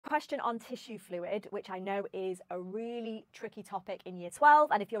question on tissue fluid, which I know is a really tricky topic in year 12.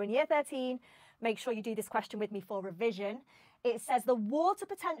 And if you're in year 13, make sure you do this question with me for revision. It says the water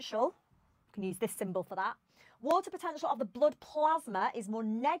potential, you can use this symbol for that, water potential of the blood plasma is more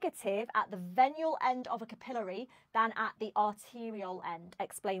negative at the venular end of a capillary than at the arterial end.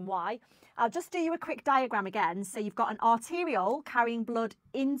 Explain why. I'll just do you a quick diagram again. So you've got an arteriole carrying blood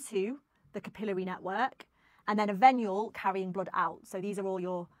into the capillary network, and then a venule carrying blood out. So these are all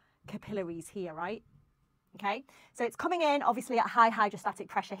your capillaries here, right? Okay, so it's coming in obviously at high hydrostatic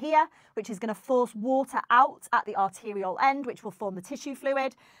pressure here, which is going to force water out at the arteriole end, which will form the tissue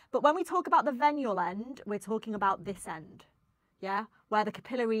fluid. But when we talk about the venule end, we're talking about this end, yeah, where the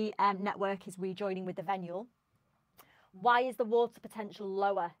capillary network is rejoining with the venule. Why is the water potential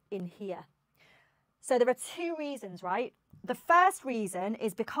lower in here? So there are two reasons, right? The first reason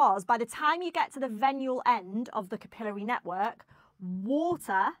is because by the time you get to the venule end of the capillary network,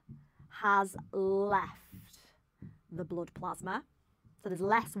 water has left the blood plasma. So there's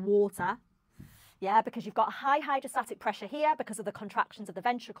less water, yeah, because you've got high hydrostatic pressure here because of the contractions of the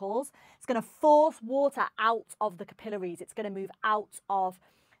ventricles. It's going to force water out of the capillaries. It's going to move out of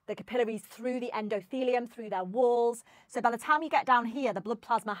the capillaries through the endothelium, through their walls. So by the time you get down here, the blood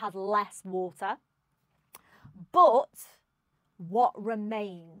plasma has less water. But what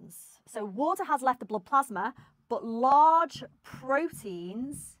remains? So water has left the blood plasma, but large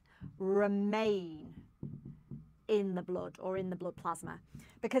proteins remain in the blood or in the blood plasma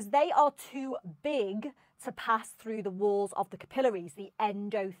because they are too big to pass through the walls of the capillaries, the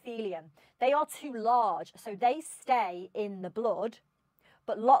endothelium. They are too large, so they stay in the blood,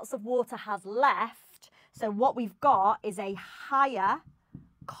 but lots of water has left. So what we've got is a higher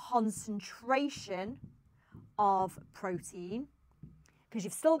concentration of protein, because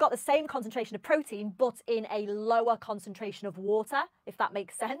you've still got the same concentration of protein, but in a lower concentration of water, if that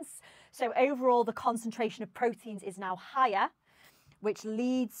makes sense. So overall, the concentration of proteins is now higher, which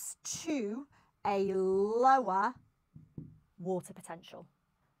leads to a lower water potential.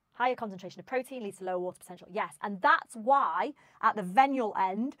 Higher concentration of protein leads to lower water potential. Yes, and that's why at the venule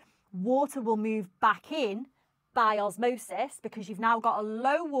end, water will move back in by osmosis, because you've now got a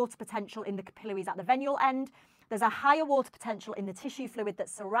low water potential in the capillaries at the venule end. There's a higher water potential in the tissue fluid that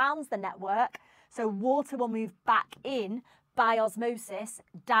surrounds the network, so water will move back in by osmosis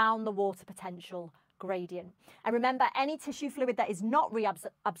down the water potential gradient. And remember, any tissue fluid that is not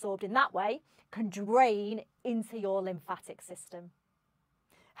reabsorbed in that way can drain into your lymphatic system.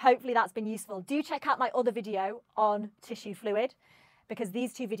 Hopefully that's been useful. Do check out my other video on tissue fluid, because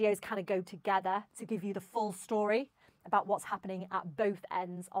these two videos kind of go together to give you the full story about what's happening at both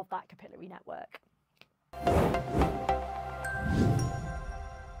ends of that capillary network.